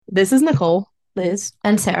This is Nicole, Liz,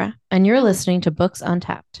 And Sarah, and you're listening to Books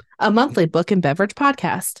Untapped. a monthly book and beverage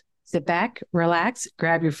podcast. Sit back, relax,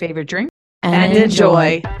 grab your favorite drink, And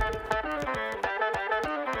enjoy.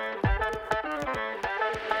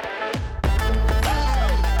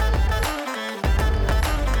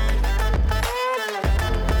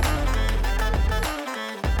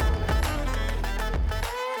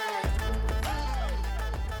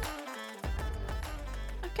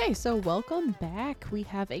 Okay, so welcome back. We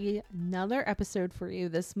have another episode for you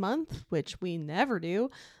this month, which we never do,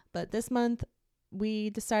 but this month we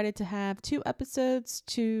decided to have two episodes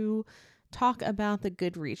to talk about the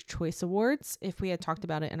Goodreads Choice Awards. If we had talked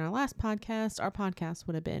about it in our last podcast, our podcast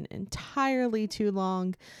would have been entirely too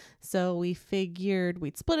long. So we figured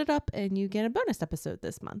we'd split it up and you get a bonus episode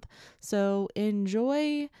this month. So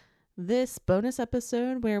enjoy this bonus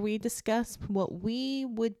episode where we discuss what we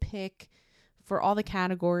would pick for all the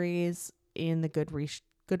categories in the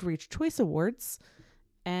Goodreads Choice Awards.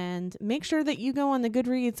 And make sure that you go on the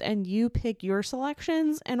Goodreads and you pick your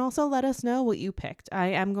selections, and also let us know what you picked. I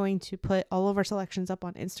am going to put all of our selections up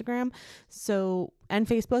on Instagram and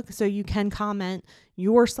Facebook, so you can comment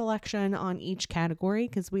your selection on each category,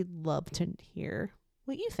 because we'd love to hear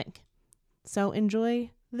what you think. So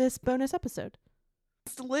enjoy this bonus episode.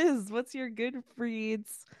 Liz, what's your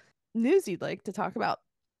Goodreads news you'd like to talk about?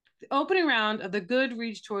 The opening round of the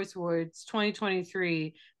Goodreads Choice Awards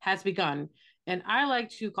 2023 has begun. And I like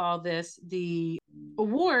to call this the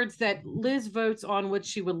awards that Liz votes on what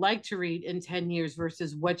she would like to read in 10 years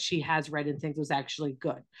versus what she has read and thinks was actually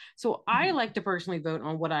good. So I like to personally vote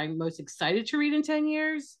on what I'm most excited to read in 10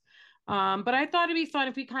 years. But I thought it'd be fun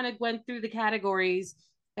if we kind of went through the categories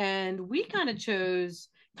and we kind of chose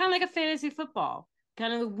kind of like a fantasy football,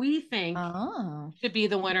 kind of we think should be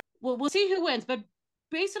the winner. We'll see who wins, but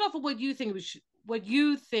base it off of what you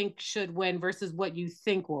think should win versus what you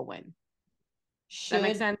think will win. Should that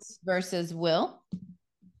make sense? Versus will.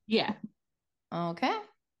 Yeah. Okay.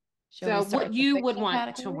 So what you would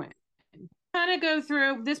want to win. Kind of go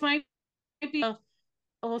through. This might be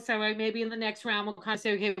also maybe in the next round we'll kind of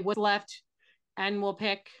say, okay, what's left, and we'll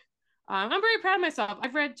pick. I'm very proud of myself.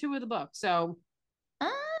 I've read 2 of the books, so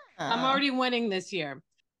I'm already winning this year.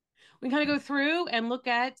 We kind of go through and look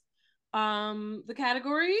at the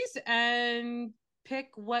categories and pick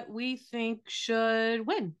what we think should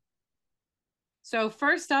win. So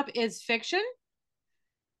first up is fiction.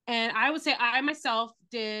 And I would say I myself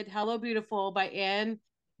did Hello Beautiful by Anne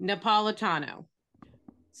Napolitano.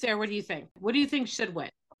 Sarah, what do you think? What do you think should win?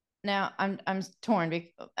 Now, I'm torn,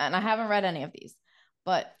 and I haven't read any of these,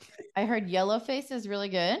 but I heard Yellowface is really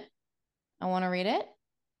good. I want to read it.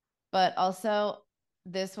 But also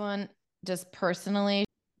this one, just personally,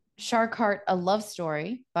 Shark Heart, A Love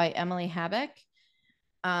Story by Emily Habeck,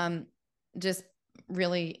 just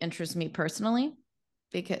really interests me personally,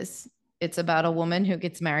 because it's about a woman who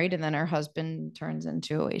gets married and then her husband turns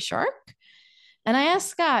into a shark. And I asked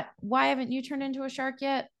Scott, why haven't you turned into a shark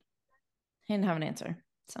yet? He didn't have an answer.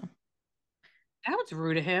 So that was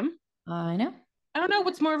rude of him. I know. I don't know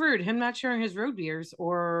what's more rude, him not sharing his road beers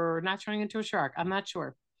or not turning into a shark. I'm not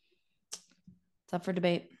sure. It's up for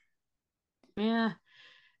debate. Yeah.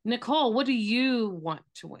 Nicole, what do you want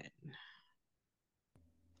to win?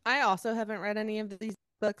 I also haven't read any of these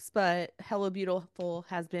books, but Hello Beautiful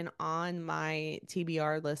has been on my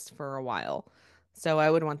TBR list for a while. So I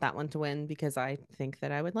would want that one to win because I think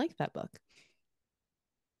that I would like that book.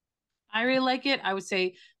 I really like it. I would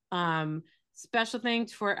say special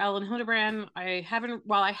thanks for Ellen Hildebrand.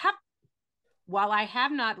 While I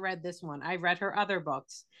have not read this one, I've read her other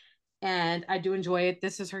books and I do enjoy it.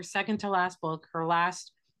 This is her second to last book. Her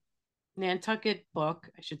last Nantucket book,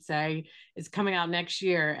 I should say, is coming out next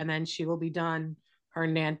year, and then she will be done her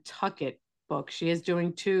Nantucket book. She is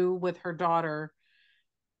doing 2 with her daughter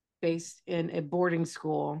based in a boarding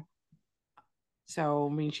school. So,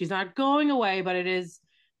 I mean, she's not going away, but it is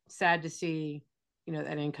sad to see, that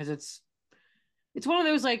ending, because it's one of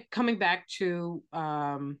those like coming back to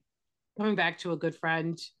a good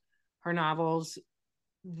friend. Her novels,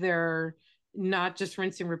 they're not just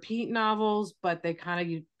rinse and repeat novels, but you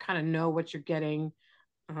kind of know what you're getting.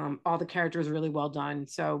 All the characters are really well done.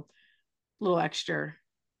 So little extra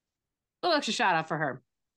shout out for her.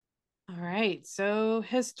 All right. So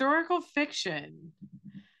historical fiction.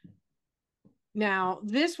 Now,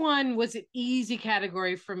 this one was an easy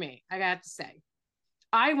category for me, I got to say.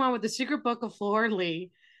 I went with The Secret Book of Flora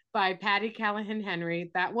Lee by Patty Callahan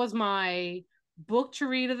Henry. That was my book to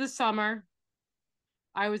read of the summer.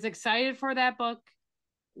 I was excited for that book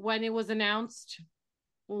when it was announced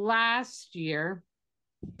last year.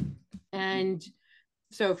 And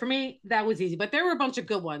So for me, that was easy. But there were a bunch of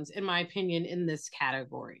good ones, in my opinion, in this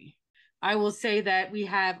category. I will say that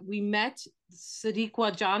we met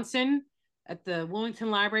Sadiqa Johnson at the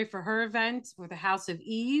Wilmington Library for her event with the House of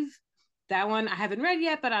Eve. That one I haven't read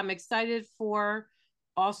yet, but I'm excited for.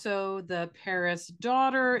 Also, The Paris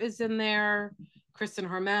Daughter is in there, Kristen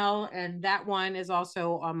Hormel, and that one is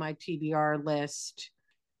also on my TBR list.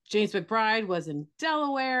 James McBride was in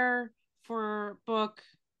Delaware for a book.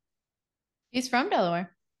 He's from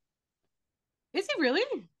Delaware. Is he really?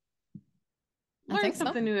 I Learn think so.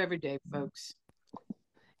 something new every day, folks.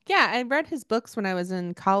 Yeah, I read his books when I was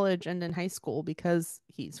in college and in high school because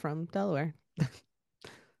he's from Delaware.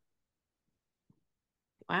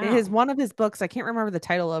 Wow. One of his books, I can't remember the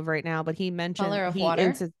title of right now, but he mentioned Color of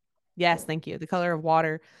Water? Yes, thank you. The Color of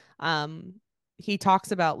Water. He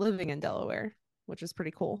talks about living in Delaware, which is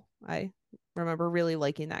pretty cool. I remember really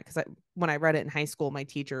liking that because when I read it in high school, my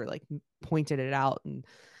teacher like pointed it out, and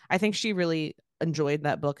I think she really enjoyed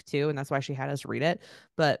that book too, and that's why she had us read it.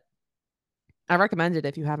 But I recommend it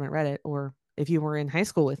if you haven't read it, or if you were in high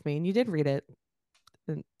school with me and you did read it,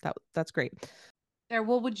 then that's great. There,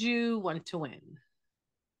 what would you want to win?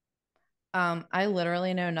 I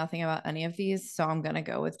literally know nothing about any of these, so I'm gonna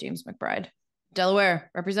go with James McBride. Delaware,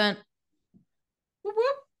 represent. Whoop,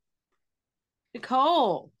 whoop.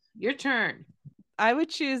 Nicole, your turn. I would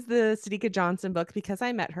choose the Sadiqa Johnson book because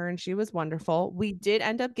I met her and she was wonderful. We did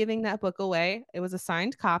end up giving that book away. It was a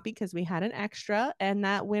signed copy because we had an extra, and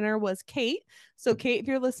that winner was Kate. So, Kate, if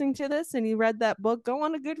you're listening to this and you read that book, go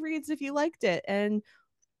on to Goodreads if you liked it and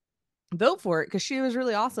vote for it because she was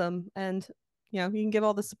really awesome. And, you can give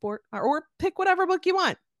all the support or pick whatever book you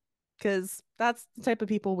want because that's the type of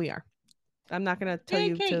people we are. I'm not going to tell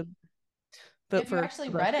you Kate. to vote If you for actually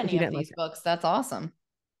the book read if any you of didn't like these it. books, that's awesome.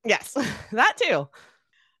 Yes, that too.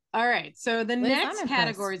 All right. So the Liz, next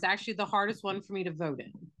category is actually the hardest one for me to vote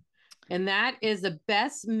in. And that is the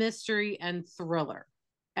best mystery and thriller.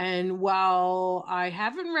 And while I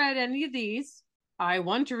haven't read any of these, I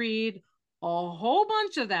want to read a whole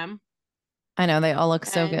bunch of them. I know they all look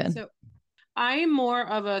so good. So I'm more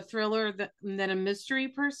of a thriller than a mystery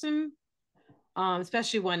person,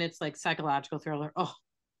 especially when it's like psychological thriller. Oh,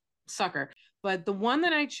 sucker. But the one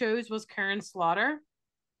that I chose was Karen Slaughter.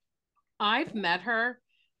 I've met her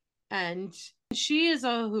and she is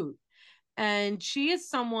a hoot. And she is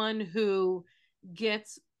someone who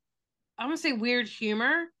gets, I'm going to say, weird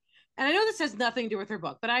humor. And I know this has nothing to do with her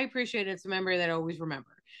book, but I appreciate it's a memory that I always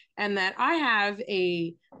remember. And that I have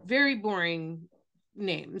a very boring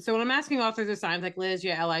name. So when I'm asking authors of signs like Liz,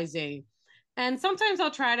 yeah, Liz. And sometimes I'll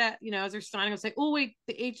try to, as they're signing, I'll say, oh, wait,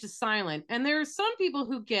 the H is silent. And there are some people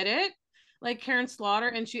who get it, like Karen Slaughter,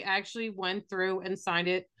 and she actually went through and signed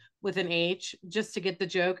it with an H just to get the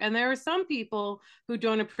joke. And there are some people who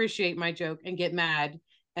don't appreciate my joke and get mad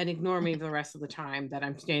and ignore me for the rest of the time that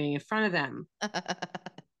I'm standing in front of them.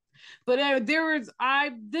 But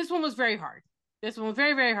this one was very hard. This one was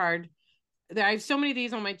very, very hard. I have so many of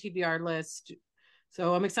these on my TBR list.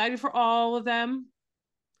 So I'm excited for all of them.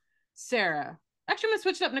 Sarah. Actually, I'm going to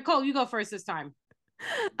switch it up. Nicole, you go first this time.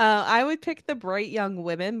 I would pick The Bright Young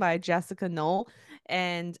Women by Jessica Knoll.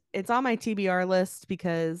 And it's on my TBR list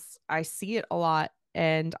because I see it a lot.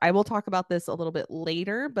 And I will talk about this a little bit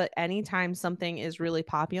later. But anytime something is really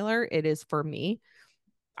popular, it is for me.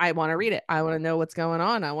 I want to read it. I want to know what's going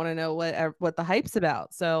on. I want to know what the hype's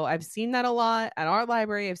about. So I've seen that a lot at our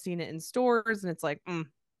library. I've seen it in stores. And it's like,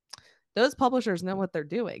 those publishers know what they're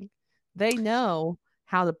doing. They know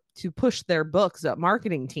how to push their books, that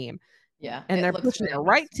marketing team. Yeah. And they're pushing it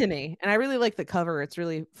right to me. And I really like the cover. It's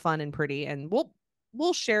really fun and pretty. And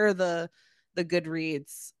we'll share the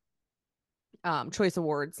Goodreads Choice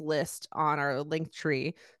Awards list on our link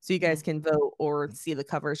tree so you guys can vote or see the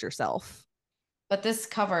covers yourself. But this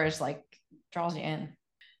cover is like draws you in.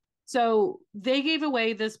 So they gave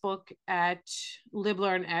away this book at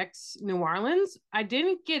Libler and X New Orleans. I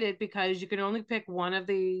didn't get it because you can only pick one of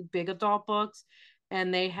the big adult books,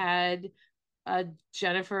 and they had a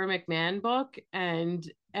Jennifer McMahon book. And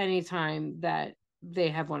anytime that they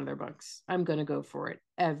have one of their books, I'm going to go for it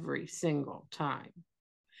every single time.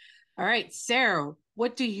 All right, Sarah,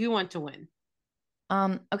 what do you want to win?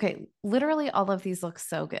 Okay, literally all of these look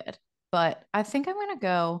so good, but I think I'm going to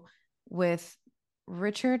go with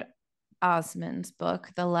Richard Osman's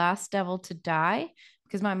book, The Last Devil to Die,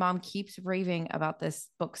 because my mom keeps raving about this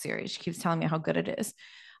book series. She keeps telling me how good it is.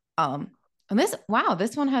 And this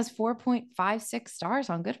one has 4.56 stars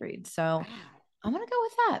on Goodreads. So I'm going to go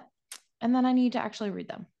with that. And then I need to actually read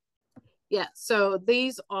them. Yeah, so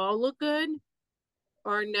these all look good.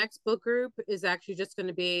 Our next book group is actually just going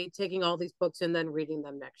to be taking all these books and then reading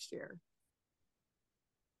them next year.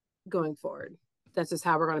 going forward. That's just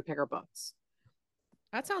how we're going to pick our books.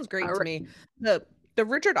 That sounds great All to right. me. The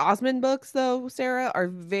Richard Osman books, though, Sarah, are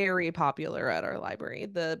very popular at our library.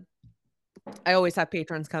 I always have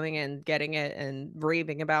patrons coming in, getting it, and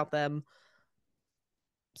raving about them.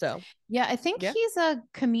 So Yeah, I think yeah. he's a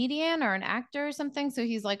comedian or an actor or something. So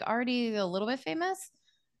he's like already a little bit famous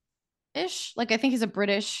ish. Like I think he's a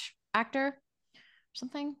British actor or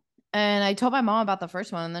something. And I told my mom about the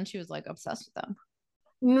first one, and then she was like obsessed with them.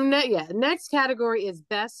 Yeah. Next category is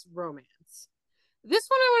best romance. This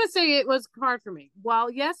one I want to say it was hard for me. While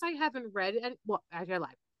yes, I haven't read it. Well, actually, I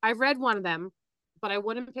lied. I've read one of them, but I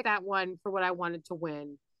wouldn't pick that one for what I wanted to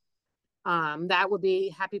win. That would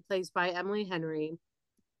be Happy Place by Emily Henry.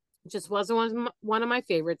 It just wasn't one of my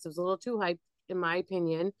favorites. It was a little too hyped, in my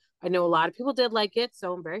opinion. I know a lot of people did like it,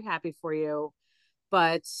 so I'm very happy for you.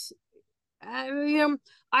 But I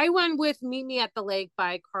went with Meet Me at the Lake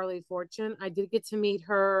by Carly Fortune. I did get to meet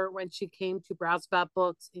her when she came to Browse About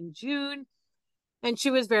Books in June, and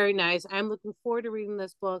she was very nice. I'm looking forward to reading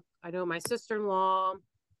this book. I know my sister-in-law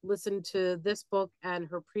listened to this book and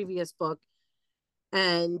her previous book,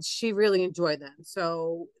 and she really enjoyed them.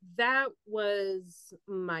 So that was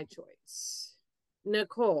my choice.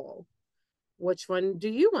 Nicole, which one do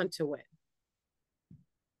you want to win?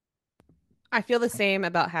 I feel the same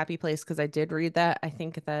about Happy Place because I did read that. I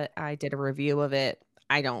think that I did a review of it.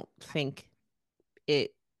 I don't think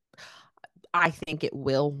it, I think it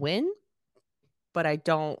will win, but I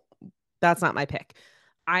don't, that's not my pick.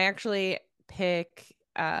 I actually pick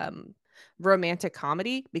romantic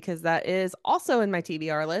comedy because that is also in my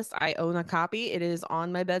TBR list. I own a copy. It is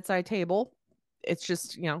on my bedside table. It's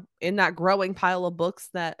just, in that growing pile of books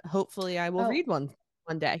that hopefully I will read one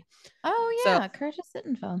day. Oh So yeah, Curtis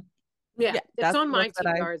Sittenfeld. Yeah, it's that's on the my book that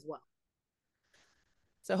TBR as well.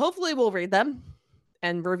 So hopefully we'll read them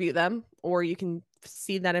and review them, or you can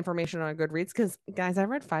see that information on Goodreads. Because guys, I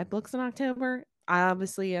read 5 books in October. I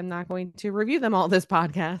obviously am not going to review them all this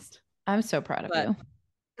podcast. I'm so proud of you.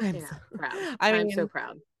 I'm proud. I I'm mean, so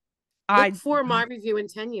proud. I Look for my review in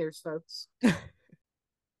 10 years, folks. All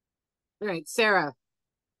right, Sarah.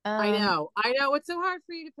 I know it's so hard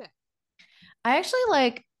for you to pick. I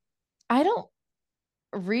actually I don't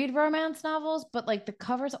read romance novels, but like the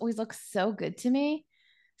covers always look so good to me.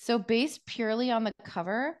 So based purely on the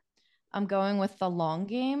cover, I'm going with The Long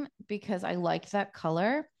Game because I liked that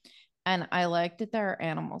color and I liked that there are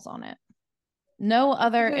animals on it. No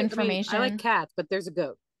other information. I like cats, but there's a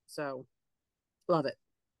goat. So love it.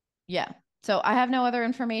 Yeah. So I have no other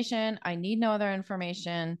information. I need no other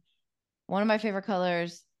information. One of my favorite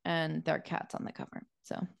colors, and there are cats on the cover.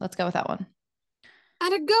 So let's go with that one.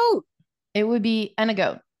 And a goat. It would be, and a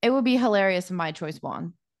goat. It would be hilarious if my choice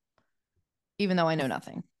won, even though I know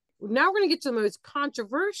nothing. Now we're going to get to the most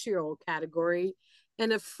controversial category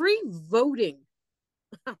and a free voting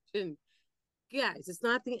option. Guys, it's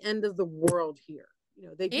not the end of the world here.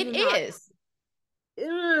 They do It not. is.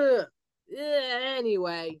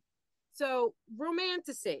 Anyway, so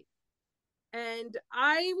romantasy. And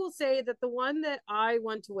I will say that the one that I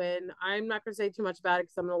want to win, I'm not going to say too much about it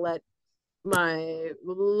because I'm going to let my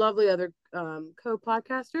lovely other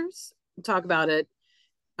co-podcasters talk about it.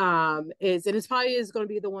 And it's probably is going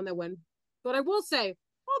to be the one that wins. But I will say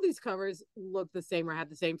all these covers look the same or have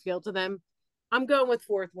the same feel to them. I'm going with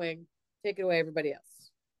Fourth Wing. Take it away, everybody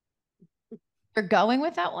else. You're going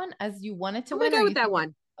with that one as you wanted to win? I'm going to go with that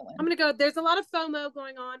one. I'm going to go. There's a lot of FOMO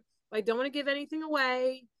going on. But I don't want to give anything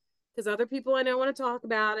away because other people I know want to talk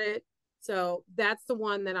about it. So that's the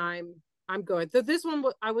one that I'm going. So this one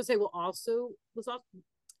I would say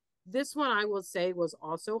this one I will say was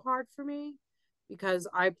also hard for me because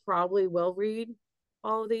I probably will read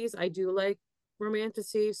all of these. I do like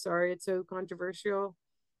romantasy. Sorry, it's so controversial.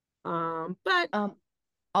 But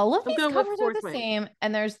all of these covers are the same,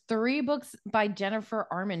 and there's 3 books by Jennifer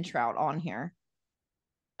Armentrout on here.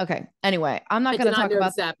 Okay. Anyway, I'm not going to talk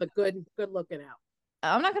about that, but good looking out.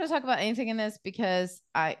 I'm not going to talk about anything in this because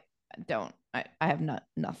I have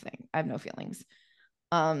nothing. I have no feelings.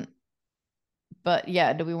 But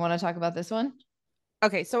yeah, do we want to talk about this one?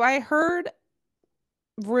 Okay, so I heard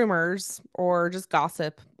rumors or just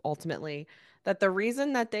gossip ultimately that the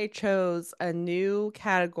reason that they chose a new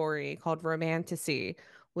category called romantasy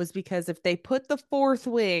was because if they put the Fourth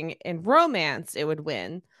Wing in romance, it would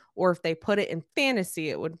win, or if they put it in fantasy,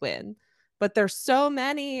 it would win. But there's so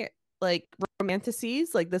many like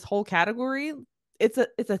romantasies, like this whole category. It's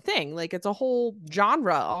a thing, like it's a whole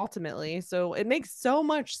genre ultimately. So it makes so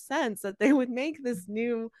much sense that they would make this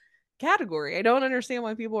new category. I don't understand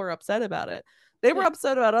why people are upset about it. They were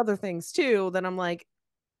upset about other things too. Then I'm like,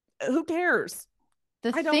 who cares?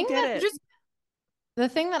 I don't get it. The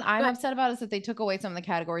thing that I'm But upset about is that they took away some of the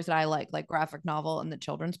categories that I like graphic novel and the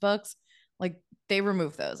children's books. Like they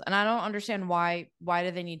removed those. And I don't understand why. Why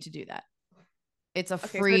do they need to do that? It's a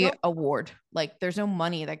Okay, so I free don't award. Like there's no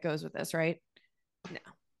money that goes with this, right? know.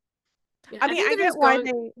 yeah, I I mean, think I they're get just why going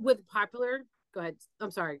they with popular. Go ahead.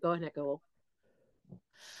 I'm sorry. Go ahead, Nicole.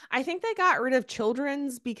 I think they got rid of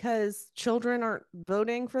children's because children aren't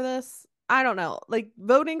voting for this. I don't know. Like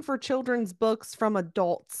voting for children's books from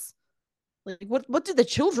adults. Like what do the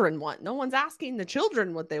children want? No one's asking the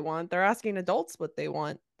children what they want. They're asking adults what they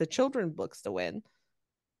want. The children books to win.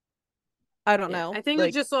 I don't Yeah, know. I think it's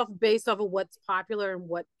Like just based off of what's popular and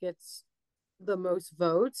what gets the most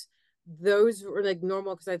votes. Those were like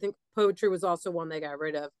normal because I think poetry was also one they got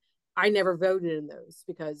rid of. I never voted in those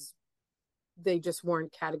because they just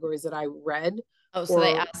weren't categories that I read Oh, so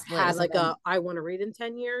they or asked had Liz and like then a I want to read in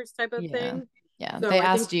 10 years type of yeah. thing. Yeah. So They I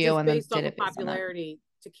think asked you just and then based did off of it based on that. popularity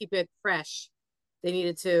to keep it fresh, they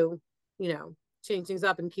needed to, change things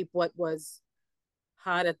up and keep what was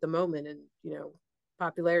hot at the moment and,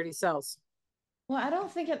 popularity sells. Well, I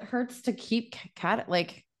don't think it hurts to keep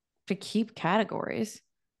to keep categories.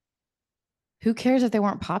 Who cares if they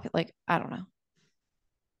weren't popular? Like, I don't know.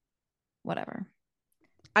 Whatever.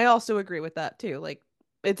 I also agree with that too. Like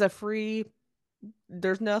it's a free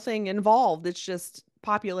there's nothing involved. It's just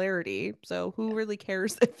popularity. So who really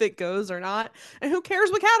cares if it goes or not? And who cares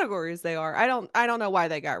what categories they are? I don't know why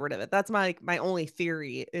they got rid of it. That's my only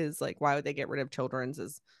theory is like why would they get rid of children's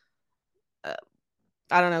is uh,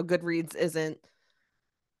 I don't know, Goodreads isn't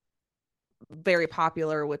very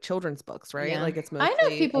popular with children's books, right? Yeah. Like it's I know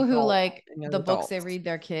mostly people who adult like and young the books they adults. read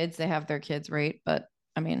their kids, they have their kids rate, but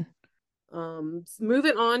I mean,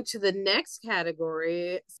 Moving on to the next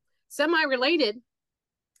category, semi-related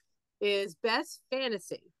is best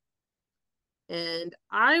fantasy. And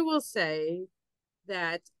I will say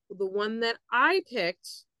that the one that I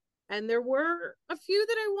picked, and there were a few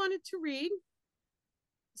that I wanted to read,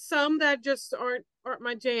 some that just aren't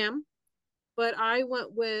my jam, but I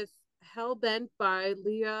went with Hellbent by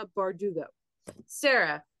Leah Bardugo.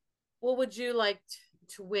 Sarah, what would you like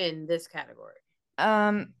to win this category?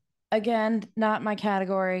 um again, not my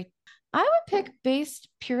category. I would pick based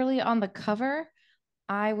purely on the cover.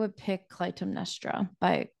 I would pick Clytemnestra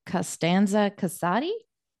by Costanza Casati.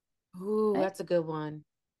 Ooh, I, that's a good one.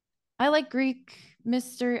 I like Greek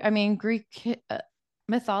mystery. I mean, Greek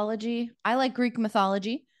mythology. I like Greek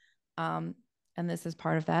mythology. Um, and this is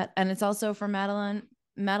part of that. And it's also for Madeline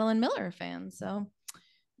Miller fans. So,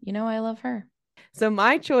 I love her. So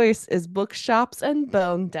my choice is Bookshops and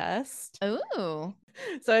Bone Dust. Oh,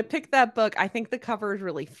 So I picked that book. I think the cover is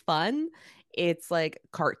really fun. It's like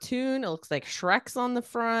cartoon. It looks like Shrek's on the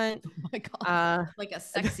front. oh my God. Uh, Like a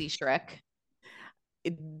sexy Shrek.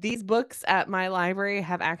 these books at my library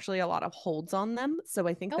have actually a lot of holds on them, so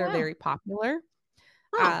I think Oh, they're wow. very popular.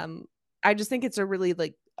 Huh. I just think it's a really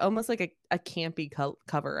like almost like a campy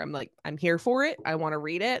cover. I'm like I'm here for it. I want to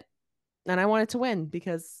read it, and I want it to win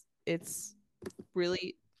because it's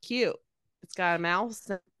really cute. It's got a mouse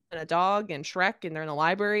and a dog and Shrek, and they're in the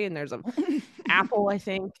library, and there's a apple, I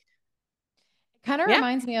think. Kind of Yeah,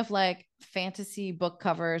 reminds me of like fantasy book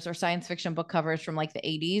covers or science fiction book covers from like the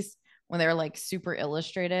 80s when they were like super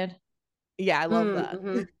illustrated. yeah, I love that.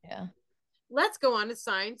 Mm-hmm. Yeah. Let's go on to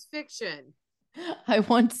science fiction. I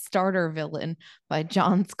want Starter Villain by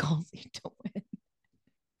John Scalzi to win.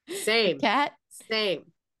 The Same. cat,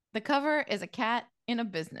 Same. the cover is a cat in a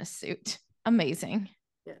business suit. Amazing.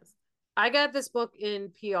 Yes. I got this book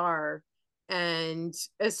in PR, and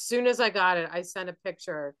as soon as I got it, I sent a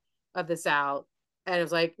picture of this out, and it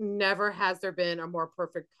was like, never has there been a more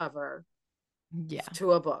perfect cover Yeah.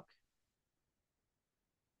 to a book.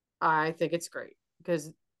 I think it's great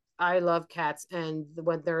because I love cats, and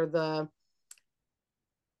when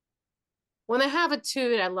they have a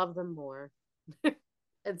tune, I love them more.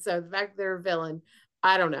 And so the fact they're a villain,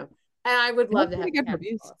 I don't know. And I would It has love to pretty have good cat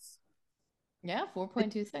reviews. claws. Yeah,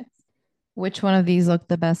 4.26. Which one of these look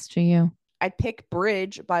the best to you? I'd pick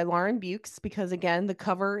Bridge by Lauren Bukes because again, the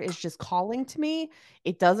cover is just calling to me.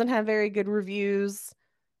 It doesn't have very good reviews.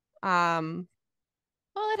 Um,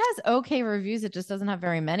 Well, it has okay reviews. It just doesn't have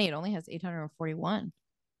very many. It only has 841.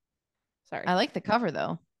 sorry. I like the cover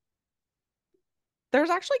though. There's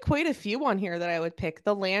actually quite a few on here that I would pick.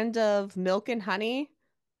 The Land of Milk and Honey,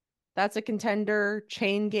 that's a contender.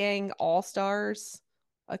 Chain Gang All Stars,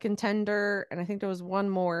 a contender, and I think there was one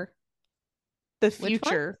more. The Which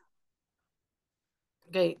one? Future.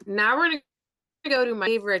 Okay, now we're gonna go to my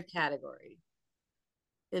favorite category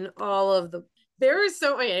in all of the. There is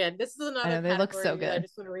so and this is I another know they look so category that I good.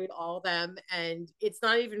 just want to read all of them, and it's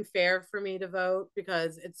not even fair for me to vote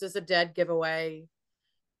because it's just a dead giveaway.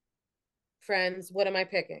 Friends, what am I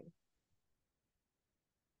picking?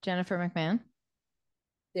 Jennifer McMahon.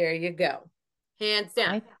 There you go. Hands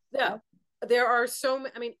down. There are so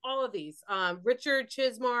many, I mean, all of these. Richard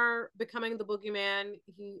Chismar becoming the boogeyman.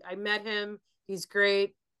 I met him. He's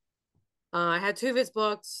great. I had 2 of his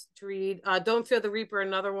books to read. Don't Fear the Reaper,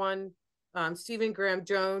 another one. Stephen Graham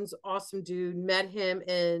Jones, awesome dude. Met him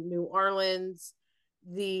in New Orleans.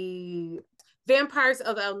 The Vampires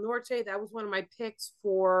of El Norte, that was one of my picks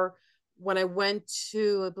for when I went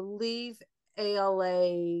to, I believe,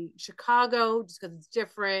 ALA Chicago, just because it's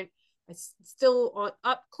different. It's still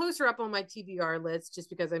up closer up on my TBR list, just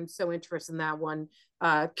because I'm so interested in that one.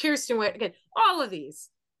 Kirsten Witt, again, all of these,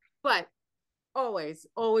 but always,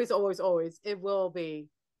 always, always, always, it will be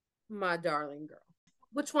my darling girl.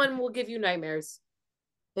 Which one will give you nightmares?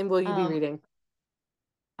 And will you be reading?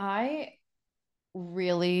 I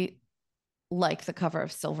really like the cover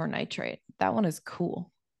of Silver Nitrate. That one is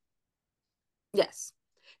cool. Yes.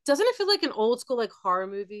 Doesn't it feel like an old school like horror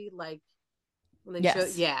movie? Like when they show,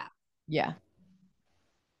 yeah. Yeah.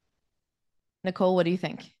 Nicole, what do you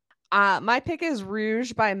think? My pick is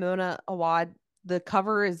Rouge by Mona Awad. The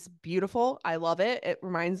cover is beautiful. I love it. It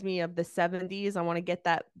reminds me of the 70s. I want to get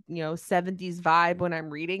that, 70s vibe when I'm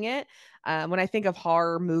reading it. When I think of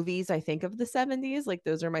horror movies, I think of the 70s. Like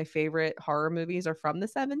those are my favorite horror movies are from the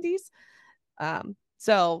 70s.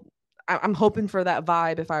 So I'm hoping for that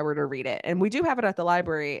vibe if I were to read it. And we do have it at the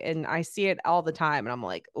library and I see it all the time. And I'm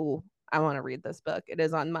like, oh, I want to read this book. It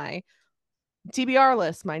is on my TBR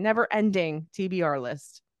list, my never ending TBR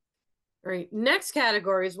list. All right. Next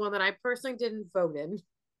category is one that I personally didn't vote in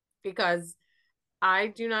because I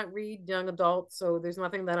do not read young adult. So there's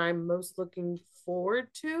nothing that I'm most looking forward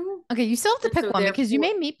to. Okay, you still have to And pick so one because you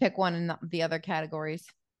therefore- made me pick one in the other categories.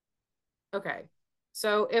 Okay.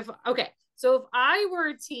 So if I were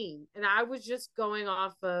a teen and I was just going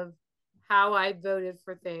off of how I voted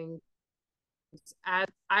for things,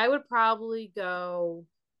 I would probably go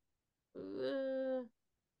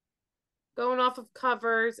going off of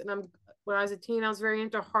covers. And when I was a teen, I was very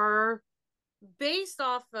into horror based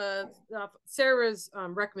off of Sarah's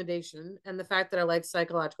recommendation and the fact that I like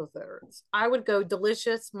psychological thrillers. I would go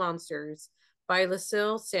Delicious Monsters by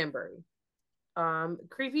Lucille Sambury.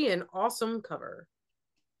 Creepy and awesome cover.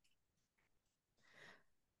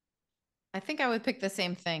 I think I would pick the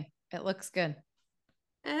same thing. It looks good.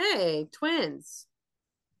 Hey, twins.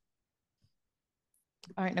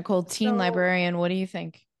 All right, Nicole, teen librarian, what do you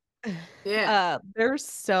think? Yeah. There's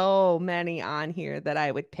so many on here that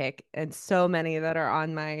I would pick and so many that are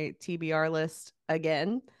on my TBR list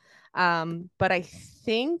again. But I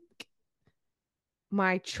think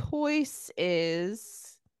my choice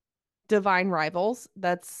is Divine Rivals.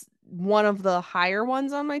 That's one of the higher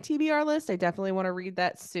ones on my TBR list. I definitely want to read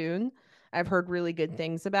that soon. I've heard really good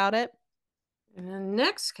things about it. And the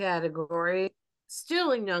next category,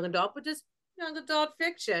 still in young adult, but just young adult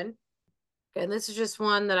fiction. And this is just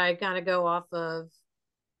one that I kind of go off of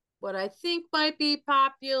what I think might be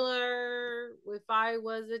popular if I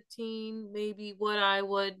was a teen, maybe what I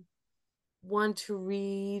would want to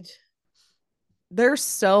read. There's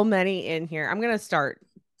so many in here. I'm gonna start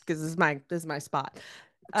because this is my spot.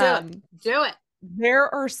 Do it.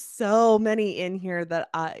 There are so many in here that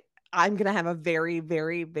I'm gonna have a very,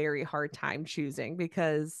 very, very hard time choosing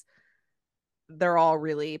because they're all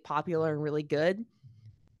really popular and really good.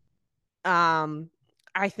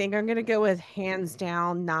 I think I'm gonna go with hands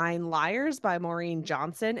down 9 Liars by Maureen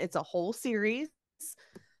Johnson. It's a whole series.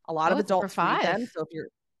 A lot of it's for adults read them. 5. So if you're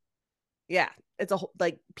it's a whole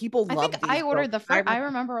like people I love think these I ordered books. the first. I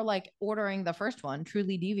remember like ordering the first one,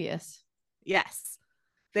 Truly Devious. Yes.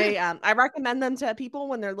 They I recommend them to people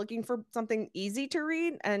when they're looking for something easy to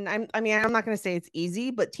read. And I'm not going to say it's easy,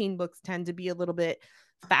 but teen books tend to be a little bit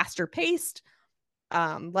faster paced,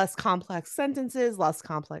 less complex sentences, less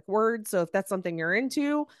complex words. So if that's something you're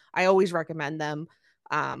into, I always recommend them.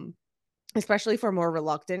 Especially for more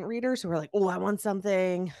reluctant readers who are like, "Oh, I want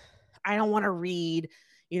something I don't want to read,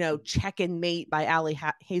 Check and Mate by Allie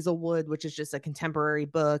Hazelwood, which is just a contemporary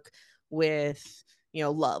book with,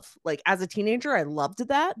 love." Like as a teenager, I loved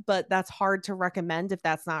that, but that's hard to recommend if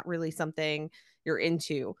that's not really something you're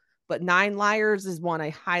into. But 9 Liars is one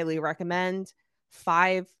I highly recommend.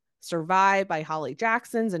 5 Survive by Holly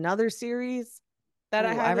Jackson's another series that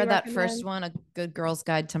I highly read that recommend. first one, A Good Girl's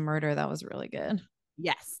Guide to Murder. That was really good.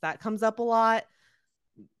 Yes, that comes up a lot.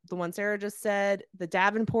 The one Sarah just said, The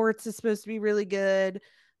Davenports is supposed to be really good.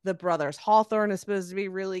 The Brothers Hawthorne is supposed to be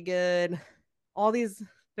really good. All these,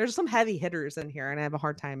 there's some heavy hitters in here, and I have a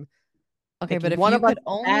hard time. Okay, but if one you of us could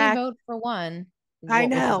only back. vote for one, I what would you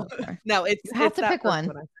know. vote for? No, you have to that pick first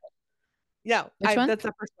one. No, Which one? that's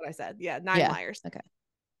the first one I said. Yeah, Nine Yeah. Liars. Okay.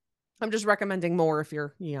 I'm just recommending more if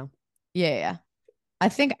you're, Yeah. I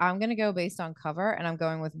think I'm gonna go based on cover, and I'm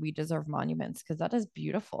going with We Deserve Monuments because that is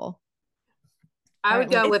beautiful. I All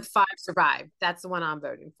would right, go with Five Survive. That's the one I'm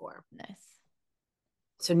voting for. nice.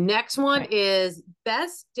 So next one Right. is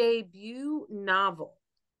best debut novel.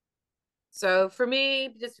 So for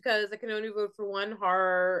me, just because I can only vote for one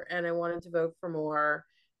horror and I wanted to vote for more,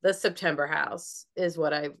 The September House is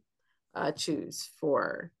what I choose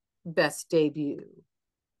for best debut.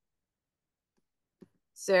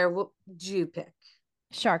 Sarah, what did you pick?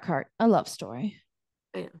 Shark Heart, a love story.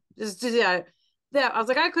 Yeah, yeah. That I was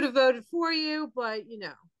like, I could have voted for you, but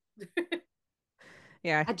yeah.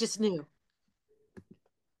 I just knew.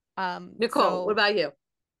 Nicole, what So about you?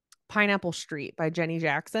 Pineapple Street by Jenny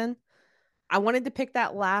Jackson. I wanted to pick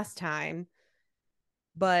that last time,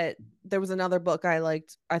 but there was another book I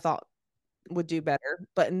thought would do better.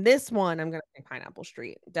 But in this one, I'm gonna pick Pineapple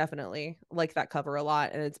Street. Definitely like that cover a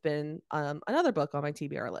lot, and it's been another book on my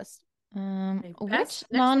TBR list. Okay, Which next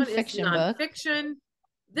one is nonfiction book? nonfiction.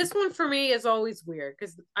 This one for me is always weird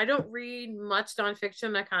because I don't read much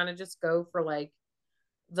nonfiction. I kind of just go for like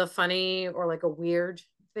the funny or like a weird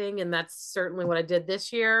thing, and that's certainly what I did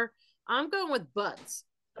this year. I'm going with Butts,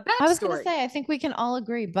 a I was gonna backstory. say, I think we can all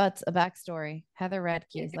agree, but a backstory. Heather Yeah,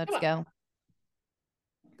 Radke, let's come on. go.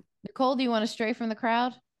 Nicole, do you want to stray from the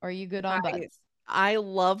crowd, or are you good on butts? I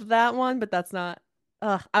love that one, but that's not.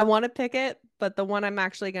 I want to pick it, but the one I'm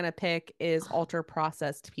actually gonna pick is Ultra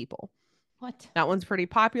Processed People. What? That one's pretty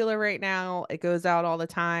popular right now. It goes out all the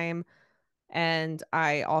time. And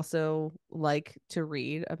I also like to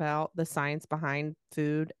read about the science behind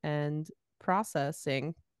food and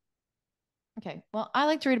processing. Okay. Well, I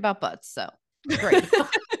like to read about butts, so great.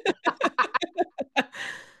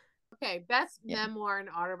 Okay, best memoir and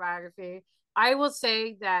autobiography. I will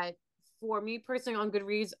say that for me personally on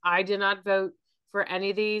Goodreads, I did not vote for any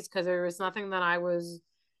of these because there was nothing that I was,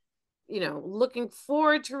 looking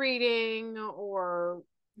forward to reading or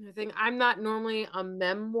anything. I'm not normally a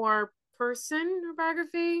memoir person or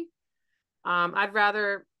biography. I'd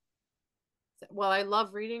rather, well, I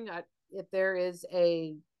love reading. If there is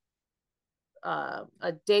a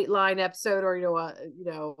Dateline episode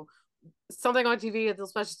or something on TV as a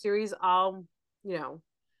special series, you know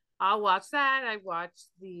I'll watch that. I watched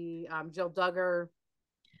the Jill Duggar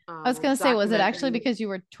I was gonna say, was it actually documentary. because you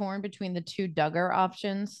were torn between the two Duggar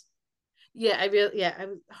options? Yeah, I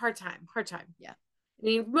was hard time. Yeah.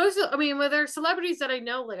 When there are celebrities that I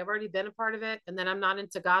know, like I've already been a part of it, and then I'm not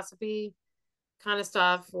into gossipy kind of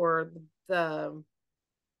stuff or the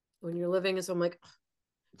when you're living. And so I'm like,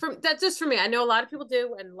 from that's just for me. I know a lot of people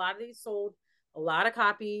do, and a lot of these sold a lot of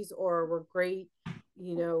copies or were great,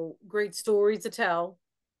 great stories to tell.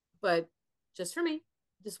 But just for me,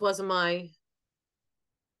 this wasn't my.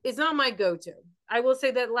 It's not my go-to. I will say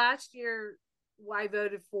that last year, I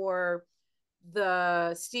voted for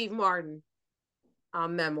the Steve Martin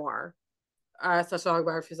memoir, slash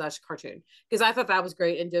autobiography slash cartoon, because I thought that was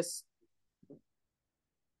great and just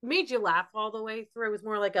made you laugh all the way through. It was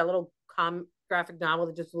more like a little graphic novel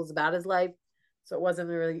that just was about his life, so it wasn't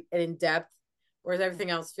really in depth. Whereas everything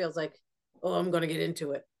else feels like, oh, I'm going to get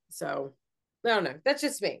into it. So I don't know. That's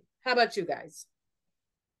just me. How about you guys?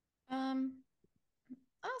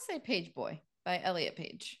 I'll say Page Boy by Elliot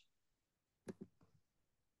Page.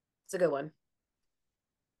 It's a good one.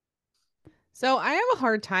 So I have a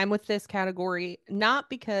hard time with this category, not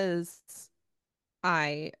because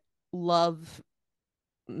I love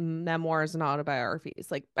memoirs and autobiographies.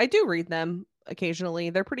 Like I do read them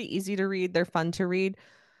occasionally. They're pretty easy to read. They're fun to read.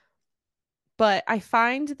 But I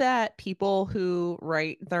find that people who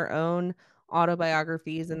write their own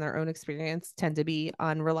autobiographies and their own experience tend to be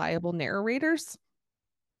unreliable narrators.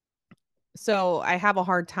 So I have a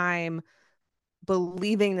hard time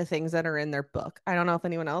believing the things that are in their book. I don't know if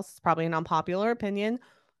anyone else, it's probably an unpopular opinion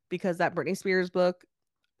because that Britney Spears book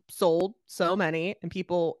sold so many and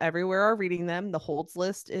people everywhere are reading them. The holds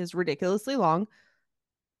list is ridiculously long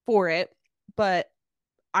for it, but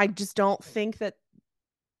I just don't think that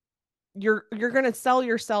you're going to sell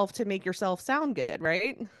yourself to make yourself sound good,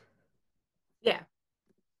 right? Yeah.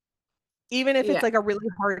 Even if it's Yeah. like a really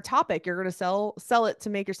hard topic, you're going to sell it to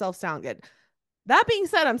make yourself sound good. That being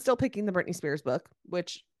said, I'm still picking the Britney Spears book,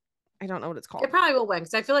 which I don't know what it's called. It probably will win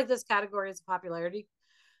because I feel like this category is a popularity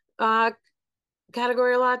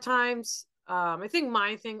category a lot of times. I think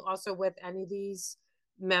my thing also with any of these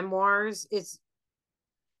memoirs is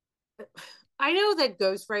I know that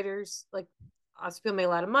ghostwriters like us people make a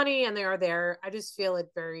lot of money and they are there. I just feel it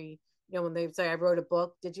very, when they say I wrote a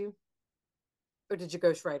book, did you? Or did you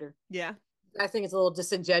ghostwriter? Yeah. I think it's a little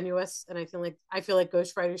disingenuous, and I feel like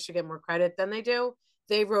ghostwriters should get more credit than they do.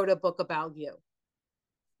 They wrote a book about you,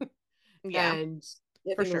 Yeah, and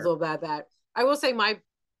I for think it was a sure. little bad that I will say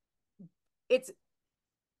it's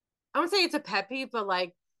I don't say it's a pet peeve, but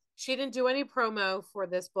like she didn't do any promo for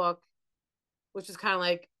this book, which is kind of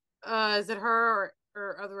like, is it her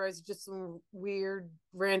or otherwise just some weird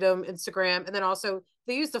random Instagram? And then also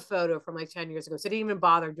they used a photo from like 10 years ago, so they didn't even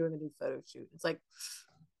bother doing a new photo shoot. It's like,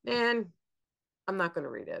 man, I'm not going to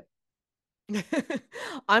read it.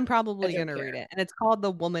 I'm I probably don't gonna read care. it, and it's called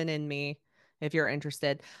The Woman in Me, if you're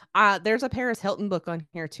interested. There's a Paris Hilton book on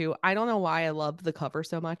here too. I don't know why I love the cover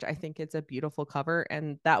so much. I think it's a beautiful cover,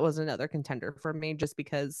 and that was another contender for me just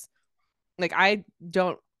because, like, I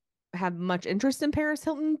don't have much interest in Paris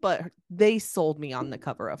Hilton, but they sold me on the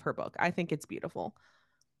cover of her book. I think it's beautiful.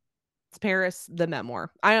 It's Paris, the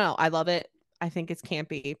memoir. I don't know. I love it. I think it's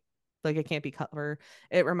campy, like a campy cover.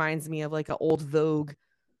 It reminds me of like an old Vogue,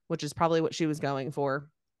 which is probably what she was going for.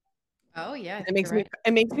 Oh yeah, I It think you're makes me right.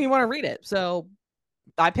 it makes me want to read it. So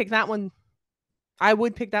I picked that one. I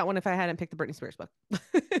would pick that one if I hadn't picked the Britney Spears book.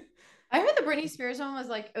 I heard the Britney Spears one was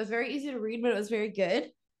like it was very easy to read, but it was very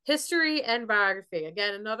good. History and biography.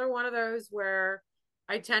 Again, another one of those where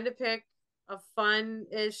I tend to pick a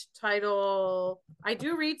fun-ish title. I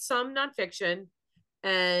do read some nonfiction,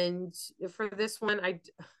 and for this one, I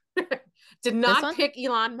did This not one? pick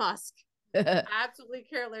Elon Musk. Absolutely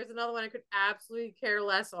care. There's another one I could absolutely care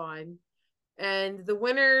less on. And the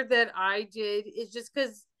winner that I did is just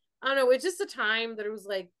because I don't know, it's just a time that it was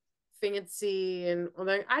like fancy and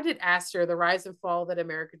like I did Aster, the rise and fall of that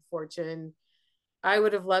American fortune. I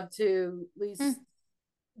would have loved to at Hmm. least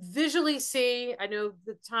visually see. I know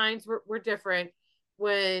the times were different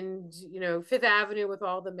when Fifth Avenue with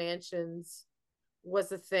all the mansions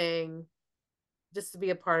was a thing, just to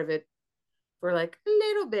be a part of it for like a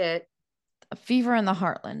little bit. A Fever in the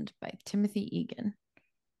Heartland by Timothy Egan.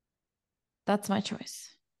 That's my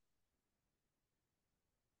choice.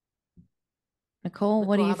 Nicole,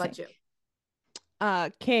 what do Nicole, how you about think? you?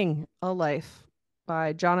 King, A Life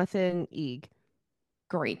by Jonathan Eag.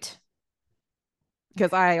 Great.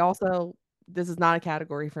 Because I also this is not a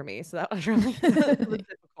category for me, so that was really was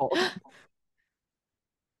difficult.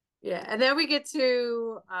 Yeah, and then we get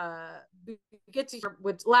to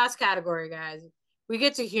with last category, guys. We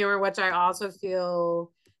get to humor, which I also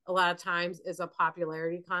feel a lot of times is a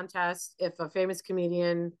popularity contest. If a famous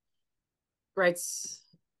comedian writes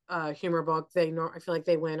a humor book, I feel like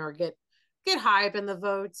they win or get high up in the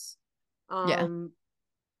votes. Yeah.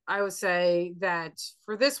 I would say that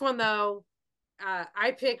for this one though,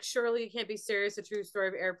 I picked Surely You Can't Be Serious, a true story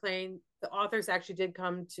of airplane. The authors actually did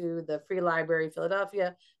come to the Free Library in Philadelphia.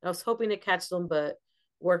 And I was hoping to catch them, but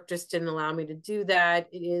work just didn't allow me to do that.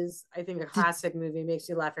 It is, I think, a Did, classic movie. It makes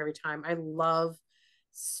me laugh every time. I love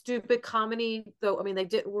stupid comedy, though. I mean,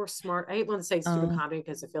 were smart. I hate when they say stupid oh, comedy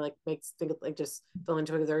because I feel like makes think like just fell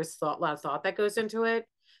into it. There's a lot of thought that goes into it,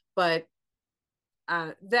 but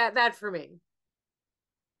that for me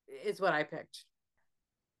is what I picked.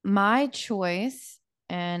 my choice,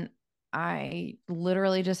 and I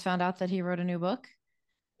literally just found out that he wrote a new book,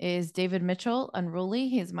 is David Mitchell, Unruly.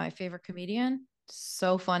 He's my favorite comedian.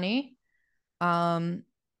 So funny. Um,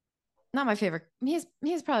 Not my favorite. He's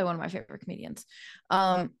probably one of my favorite comedians.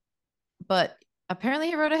 Um, but apparently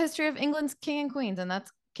he wrote a history of England's king and queens, and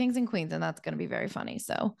that's kings and queens, and that's going to be very funny.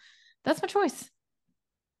 So that's my choice.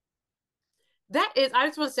 That is, I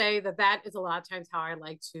just want to say that is a lot of times how I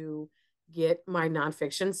like to get my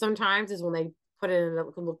nonfiction sometimes is when they put it in a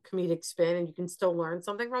little comedic spin and you can still learn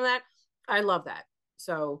something from that. I love that.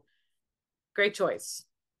 So great choice.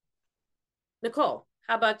 Nicole,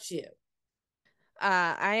 how about you?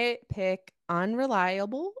 I pick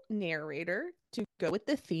unreliable narrator to go with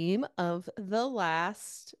the theme of the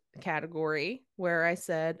last category where I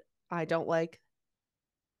said I don't like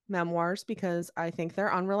memoirs because I think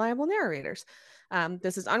they're unreliable narrators.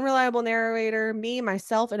 This is unreliable narrator, me,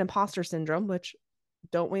 myself, and imposter syndrome, which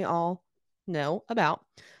don't we all know about,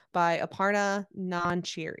 by Aparna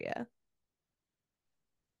Nancheria.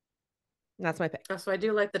 That's my pick. So I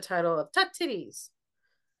do like the title of Tut Titties.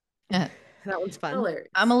 That one's fun. I'm a Hilarious.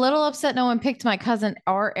 little upset no one picked my cousin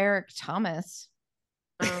R. Eric Thomas.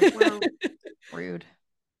 Well, Rude.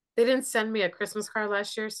 they didn't send me a Christmas card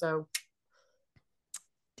last year, so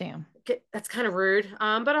Damn. that's kind of rude.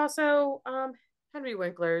 But also, Henry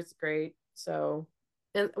Winkler is great. So,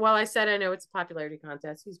 and while I said I know it's a popularity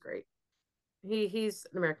contest, he's great. He's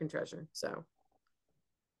an American treasure. So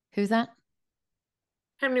Who's that?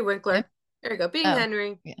 Henry Him? Winkler. There you go. Being Oh,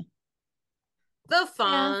 Henry, yeah. the Yeah.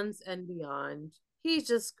 Fonz and beyond. He's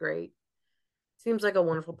just great. Seems like a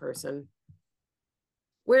wonderful person.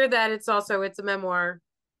 Weird that it's a memoir,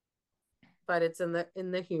 but it's in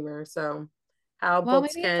the humor. So how Well,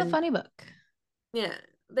 books maybe it's a can, funny book. yeah,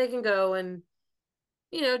 they can go in,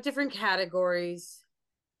 different categories.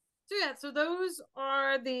 So yeah, so those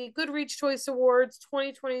are the Goodreads Choice Awards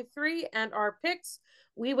 2023 and our picks.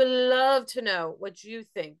 We would love to know what you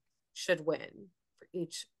think should win for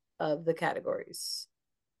each of the categories.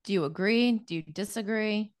 Do you agree? Do you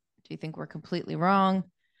disagree? Do you think we're completely wrong?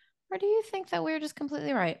 Or do you think that we're just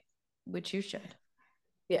completely right? Which you should.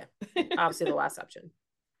 Yeah, obviously the last option.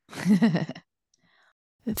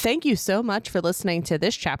 Thank you so much for listening to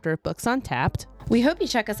this chapter of Books Untapped. We hope you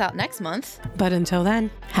check us out next month. But until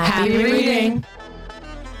then, Happy reading.